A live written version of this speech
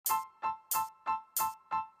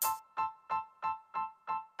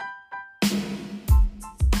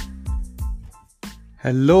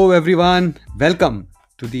Hello, everyone. Welcome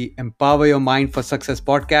to the Empower Your Mind for Success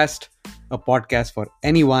podcast, a podcast for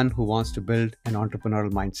anyone who wants to build an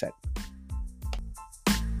entrepreneurial mindset.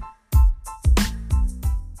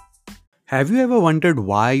 Have you ever wondered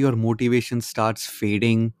why your motivation starts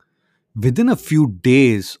fading within a few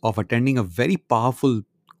days of attending a very powerful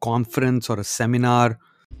conference or a seminar?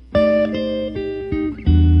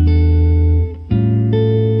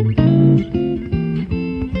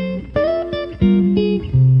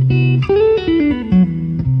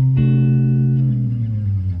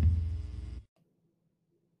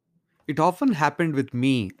 It often happened with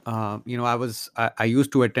me. I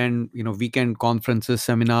used to attend weekend conferences,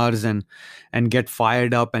 seminars, and get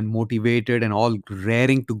fired up and motivated and all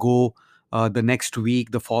raring to go the next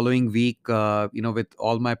week, the following week. With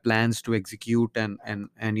all my plans to execute and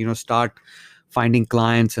start finding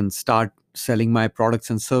clients and start selling my products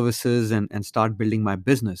and services and start building my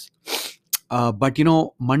business. But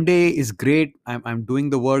Monday is great. I'm doing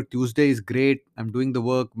the work. Tuesday is great. I'm doing the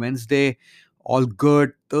work. Wednesday, all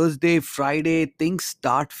good. Thursday, Friday, things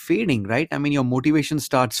start fading, right? I mean, your motivation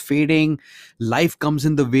starts fading. Life comes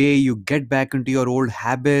in the way. You get back into your old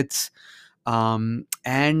habits. And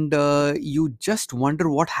you just wonder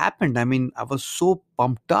what happened. I mean, I was so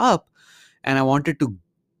pumped up and I wanted to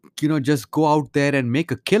just go out there and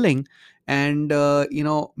make a killing and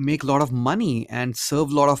make a lot of money and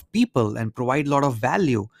serve a lot of people and provide a lot of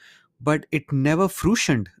value, but it never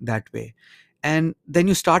fruitioned that way. And then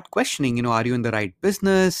you start questioning, are you in the right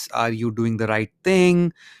business? Are you doing the right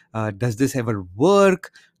thing? Does this ever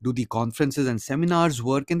work? Do the conferences and seminars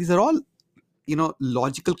work? And these are all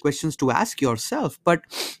logical questions to ask yourself. But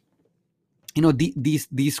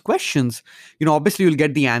these questions, obviously you'll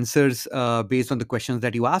get the answers based on the questions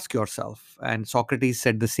that you ask yourself, and Socrates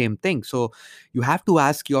said the same thing. So you have to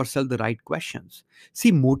ask yourself the right questions.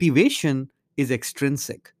 See, motivation is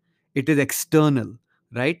extrinsic, it is external,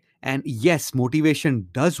 right? And yes, motivation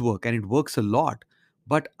does work and it works a lot,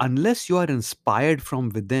 but unless you are inspired from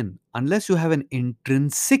within, unless you have an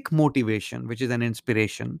intrinsic motivation, which is an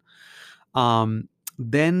inspiration,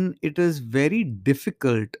 then it is very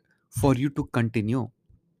difficult for you to continue.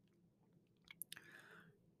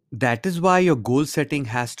 That is why your goal setting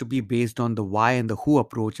has to be based on the why and the who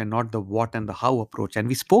approach and not the what and the how approach. And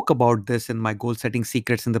we spoke about this in my goal setting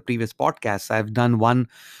secrets in the previous podcast. I've done one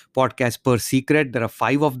podcast per secret. There are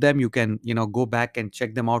 5 of them. You can, go back and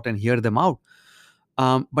check them out and hear them out.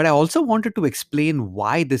 But I also wanted to explain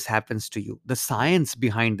why this happens to you, the science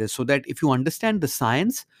behind this, so that if you understand the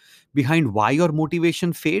science behind why your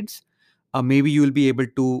motivation fades, maybe you will be able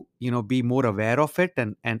to, be more aware of it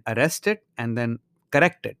and arrest it and then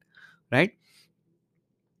correct it, right?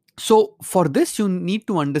 So for this, you need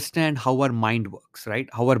to understand how our mind works, right?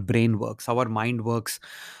 How our brain works, how our mind works,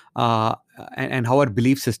 and how our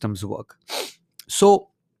belief systems work. So,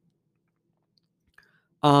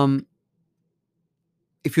 um,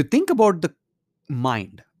 if you think about the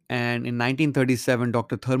mind, and in 1937,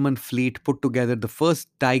 Dr. Thurman Fleet put together the first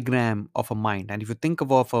diagram of a mind. And if you think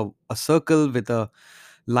of a circle with a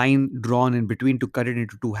line drawn in between to cut it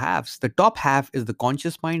into two halves, the top half is the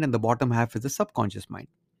conscious mind and the bottom half is the subconscious mind.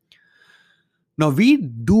 Now, we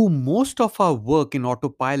do most of our work in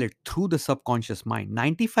autopilot through the subconscious mind.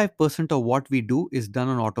 95% of what we do is done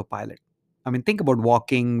on autopilot. I mean, think about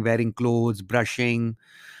walking, wearing clothes, brushing,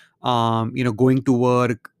 going to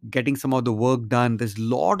work, getting some of the work done. There's a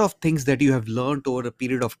lot of things that you have learned over a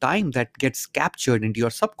period of time that gets captured into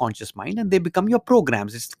your subconscious mind and they become your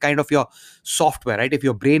programs. It's kind of your software, right? If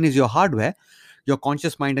your brain is your hardware, your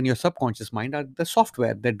conscious mind and your subconscious mind are the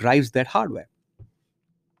software that drives that hardware.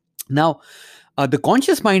 Now, the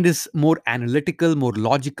conscious mind is more analytical, more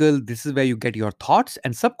logical. This is where you get your thoughts,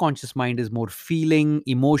 and subconscious mind is more feeling,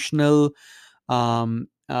 emotional.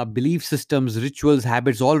 Belief systems, rituals,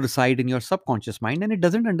 habits all reside in your subconscious mind, and it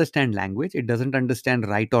doesn't understand language. It doesn't understand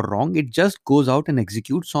right or wrong. It just goes out and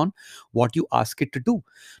executes on what you ask it to do.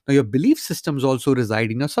 Now, your belief systems also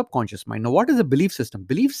reside in your subconscious mind. Now, what is a belief system?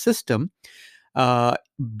 Belief system uh,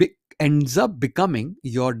 ends up becoming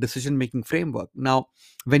your decision making framework. Now,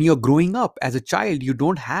 when you're growing up as a child, you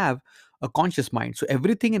don't have a conscious mind. So,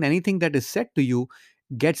 everything and anything that is said to you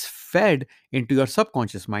gets fed into your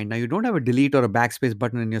subconscious mind. Now, you don't have a delete or a backspace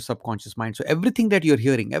button in your subconscious mind. So, everything that you're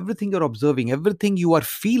hearing, everything you're observing, everything you are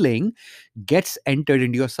feeling gets entered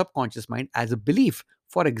into your subconscious mind as a belief.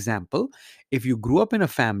 For example, if you grew up in a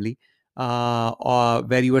family, or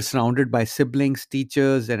where you were surrounded by siblings,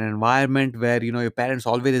 teachers, an environment where your parents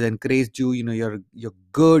always encouraged you. You're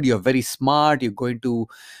good, you're very smart, you're going to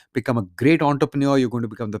become a great entrepreneur, you're going to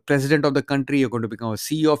become the president of the country, you're going to become a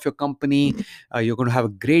CEO of your company, you're going to have a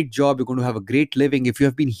great job, you're going to have a great living. If you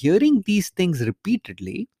have been hearing these things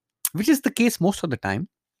repeatedly, which is the case most of the time,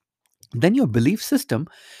 then your belief system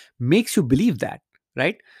makes you believe that,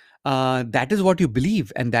 right? That is what you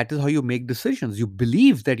believe, and that is how you make decisions. You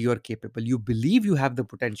believe that you are capable, you believe you have the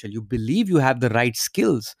potential, you believe you have the right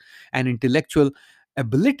skills and intellectual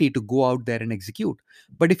ability to go out there and execute.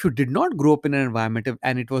 But if you did not grow up in an environment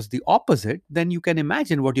and it was the opposite, then you can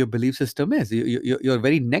imagine what your belief system is. You're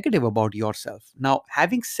very negative about yourself. Now,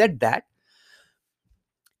 having said that,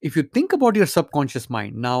 if you think about your subconscious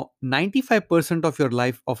mind, now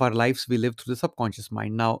 95% of our lives we live through the subconscious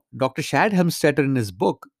mind. Now, Dr. Shad Helmstetter in his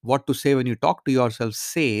book What to Say When You Talk to Yourself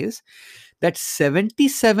says that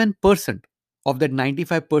 77% of that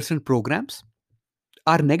 95% programs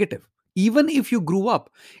are negative. Even if you grew up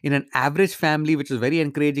in an average family which is very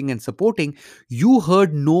encouraging and supporting, you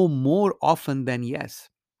heard no more often than yes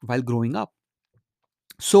while growing up.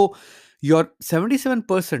 So your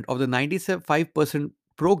 77% of the 95%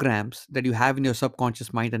 programs that you have in your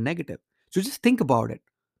subconscious mind are negative. So just think about it.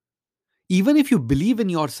 Even if you believe in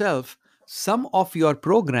yourself, some of your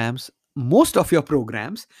programs, most of your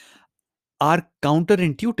programs are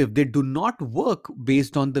counterintuitive. They do not work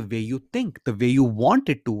based on the way you think, the way you want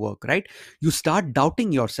it to work, right? You start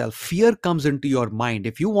doubting yourself. Fear comes into your mind.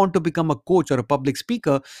 If you want to become a coach or a public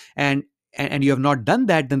speaker and and you have not done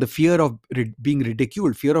that, then the fear of being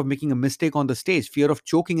ridiculed, fear of making a mistake on the stage, fear of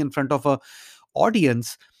choking in front of a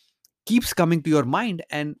audience keeps coming to your mind,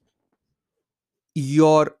 and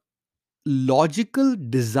your logical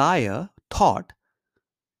desire thought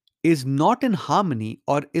is not in harmony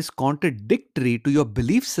or is contradictory to your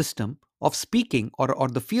belief system of speaking, or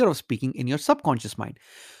the fear of speaking in your subconscious mind.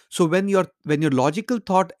 So when your logical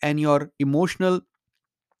thought and your emotional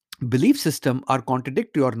belief system are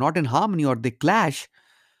contradictory or not in harmony or they clash,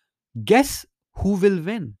 guess who will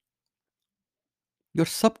win? Your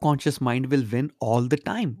subconscious mind will win all the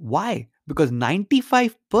time. Why? Because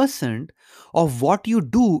 95% of what you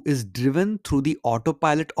do is driven through the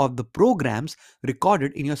autopilot of the programs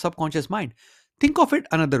recorded in your subconscious mind. Think of it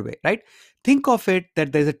another way, right? Think of it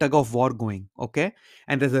that there's a tug of war going, okay?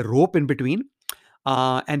 And there's a rope in between,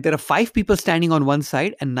 and there are 5 people standing on one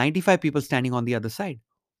side and 95 people standing on the other side.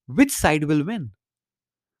 Which side will win?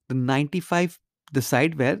 The 95, the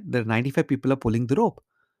side where the 95 people are pulling the rope.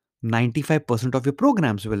 95% of your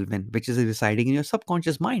programs will win, which is residing in your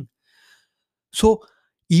subconscious mind. So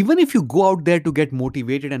even if you go out there to get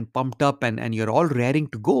motivated and pumped up, and you're all raring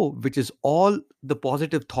to go, which is all the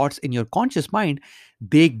positive thoughts in your conscious mind,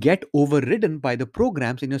 they get overridden by the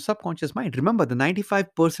programs in your subconscious mind. Remember, the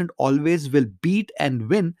 95% always will beat and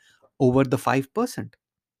win over the 5%.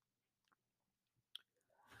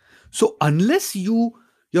 So unless your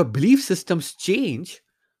belief systems change,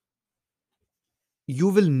 you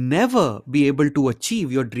will never be able to achieve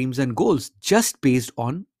your dreams and goals just based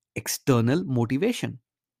on external motivation.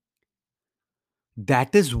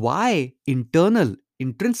 That is why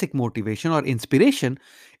intrinsic motivation or inspiration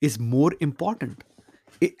is more important.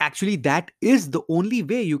 Actually, that is the only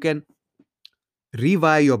way you can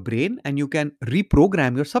rewire your brain and you can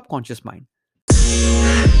reprogram your subconscious mind.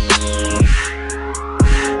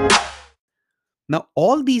 Now,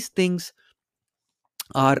 all these things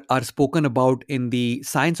are spoken about in the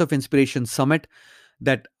Science of Inspiration Summit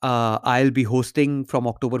that I'll be hosting from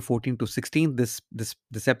October 14th to 16th. This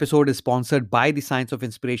episode is sponsored by the Science of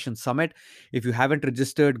Inspiration Summit. If you haven't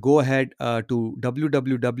registered, go ahead to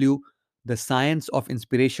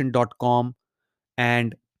www.thescienceofinspiration.com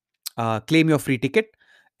and claim your free ticket.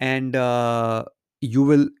 And you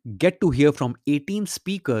will get to hear from 18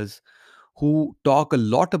 speakers who talk a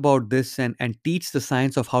lot about this and teach the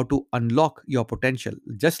science of how to unlock your potential,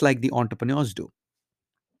 just like the entrepreneurs do.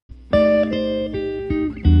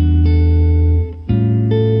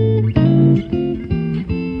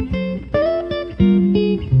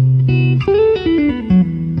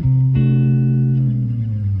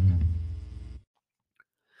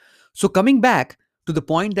 So, coming back to the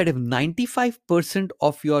point that if 95%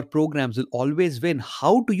 of your programs will always win,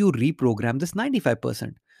 how do you reprogram this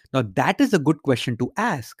 95%? Now, that is a good question to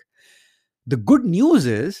ask. The good news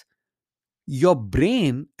is your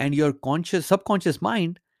brain and your subconscious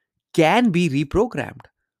mind can be reprogrammed.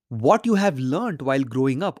 What you have learned while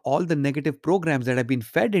growing up, all the negative programs that have been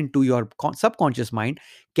fed into your subconscious mind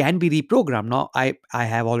can be reprogrammed. Now, I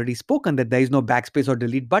have already spoken that there is no backspace or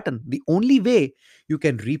delete button. The only way you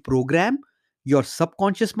can reprogram Your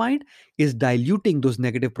subconscious mind is diluting those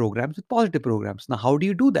negative programs with positive programs. Now, how do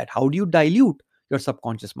you do that? How do you dilute your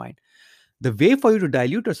subconscious mind? The way for you to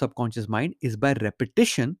dilute your subconscious mind is by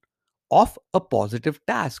repetition of a positive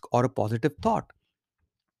task or a positive thought.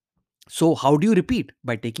 So, how do you repeat?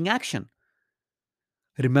 By taking action.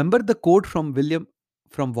 Remember the quote from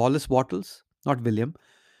Wallace Wattles? Not William.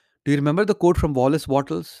 Do you remember the quote from Wallace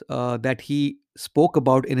Wattles that he spoke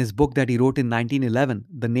about in his book that he wrote in 1911?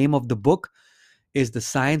 The name of the book is The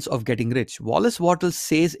Science of Getting Rich. Wallace Wattles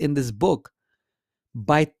says in this book,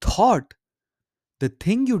 by thought, the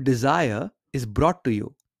thing you desire is brought to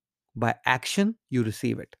you. By action, you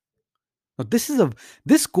receive it. Now,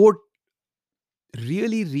 this quote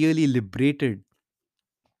really, really liberated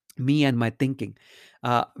me and my thinking.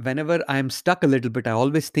 Whenever I'm stuck a little bit, I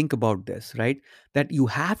always think about this, right? That you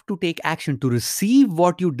have to take action to receive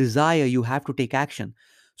what you desire. You have to take action.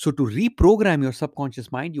 So, to reprogram your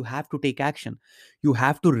subconscious mind, you have to take action. You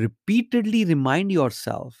have to repeatedly remind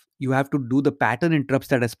yourself. You have to do the pattern interrupts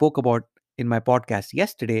that I spoke about in my podcast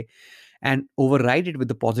yesterday and override it with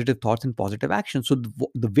the positive thoughts and positive action. So,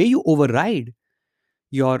 the way you override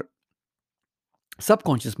your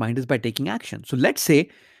subconscious mind is by taking action. So let's say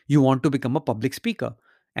you want to become a public speaker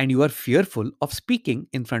and you are fearful of speaking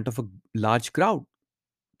in front of a large crowd.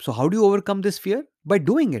 So, how do you overcome this fear? By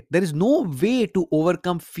doing it. There is no way to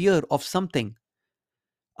overcome fear of something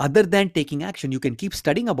other than taking action. You can keep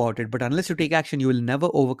studying about it, but unless you take action, you will never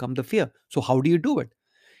overcome the fear. So, how do you do it?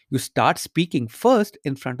 You start speaking first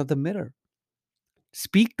in front of the mirror.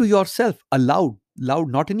 Speak to yourself aloud,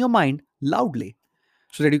 loud, not in your mind, loudly,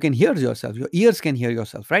 so that you can hear yourself. Your ears can hear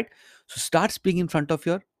yourself, right? So start speaking in front of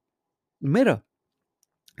your mirror.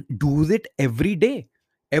 Do it every day.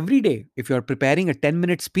 Every day. If you're preparing a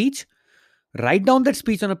 10-minute speech, write down that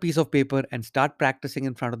speech on a piece of paper and start practicing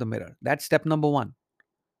in front of the mirror. That's step number one.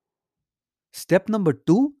 Step number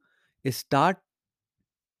two is start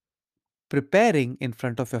preparing in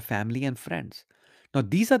front of your family and friends. Now,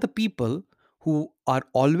 these are the people who are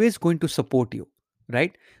always going to support you,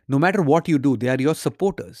 right? No matter what you do, they are your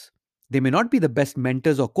supporters. They may not be the best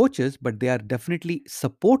mentors or coaches, but they are definitely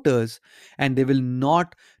supporters and they will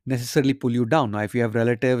not necessarily pull you down. Now, if you have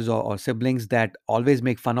relatives or siblings that always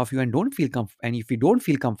make fun of you and don't feel and if you don't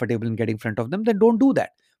feel comfortable in getting in front of them, then don't do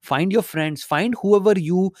that. Find your friends, find whoever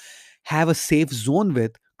you have a safe zone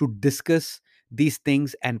with to discuss these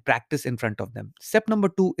things and practice in front of them. Step number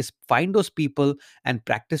two is find those people and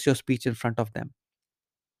practice your speech in front of them.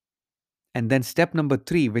 And then step number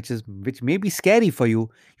three, which may be scary for you,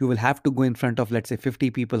 you will have to go in front of, let's say, 50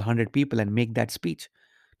 people, 100 people and make that speech.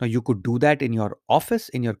 Now, you could do that in your office,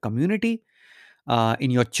 in your community, in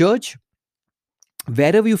your church,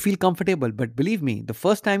 wherever you feel comfortable. But believe me, the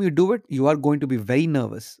first time you do it, you are going to be very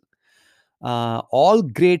nervous. All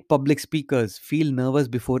great public speakers feel nervous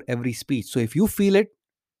before every speech. So if you feel it,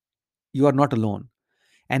 you are not alone.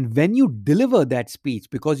 And when you deliver that speech,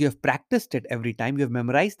 because you have practiced it every time, you have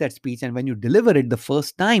memorized that speech, and when you deliver it the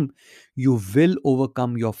first time, you will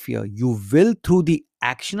overcome your fear. You will, through the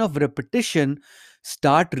action of repetition,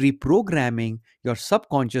 start reprogramming your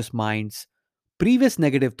subconscious mind's previous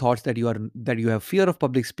negative thoughts that you have fear of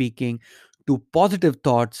public speaking to positive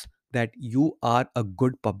thoughts that you are a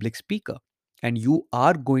good public speaker and you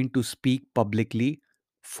are going to speak publicly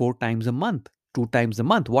 4 times a month, 2 times a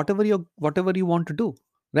month, whatever you want to do,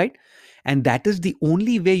 right? And that is the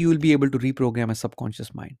only way you will be able to reprogram a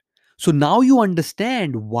subconscious mind. So now you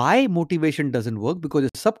understand why motivation doesn't work, because your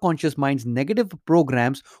subconscious mind's negative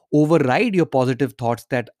programs override your positive thoughts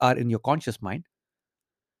that are in your conscious mind.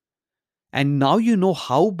 And now you know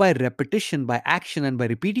how, by repetition, by action, and by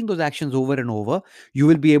repeating those actions over and over, you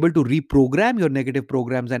will be able to reprogram your negative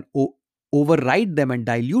programs and override them and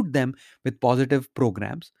dilute them with positive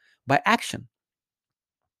programs by action.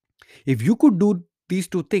 If you could do these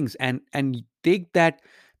two things and take that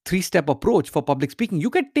three-step approach for public speaking, you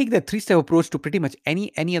can take that three-step approach to pretty much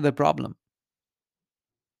any other problem,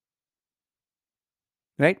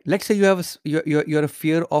 right? Let's say you have you're a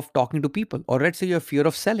fear of talking to people, or let's say you have fear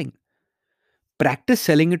of selling. Practice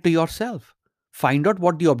selling it to yourself. Find out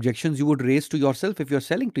what the objections you would raise to yourself if you're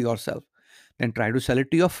selling to yourself. Then try to sell it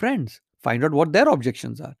to your friends. Find out what their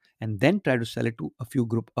objections are, and then try to sell it to a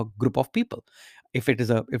group of people. If it is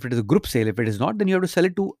a group sale, if it is not, then you have to sell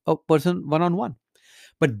it to a person one on one.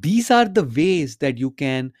 But these are the ways that you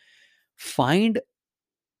can find,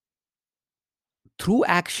 through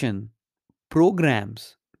action,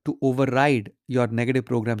 programs to override your negative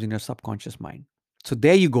programs in your subconscious mind. So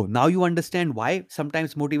there you go. Now you understand why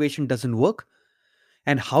sometimes motivation doesn't work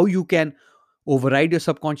and how you can override your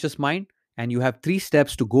subconscious mind. And you have 3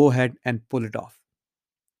 steps to go ahead and pull it off.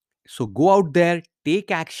 So go out there,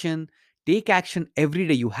 take action every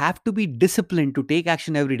day. You have to be disciplined to take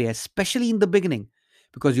action every day, especially in the beginning,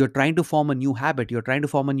 because you're trying to form a new habit, you're trying to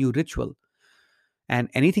form a new ritual. And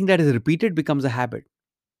anything that is repeated becomes a habit.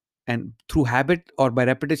 And through habit or by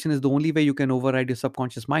repetition is the only way you can override your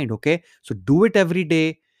subconscious mind. Okay. So do it every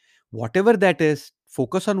day, whatever that is,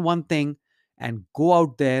 focus on one thing and go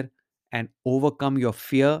out there and overcome your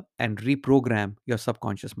fear and reprogram your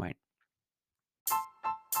subconscious mind.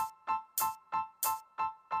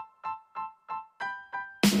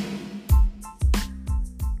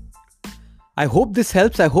 I hope this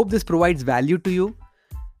helps. I hope this provides value to you.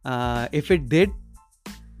 If it did,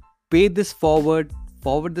 pay this forward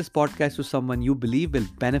this podcast to someone you believe will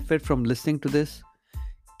benefit from listening to this.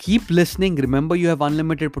 Keep listening. Remember, you have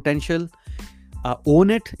unlimited potential. Own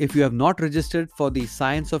it. If you have not registered for the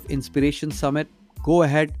Science of Inspiration Summit, go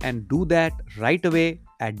ahead and do that right away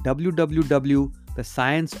at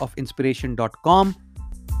www.thescienceofinspiration.com.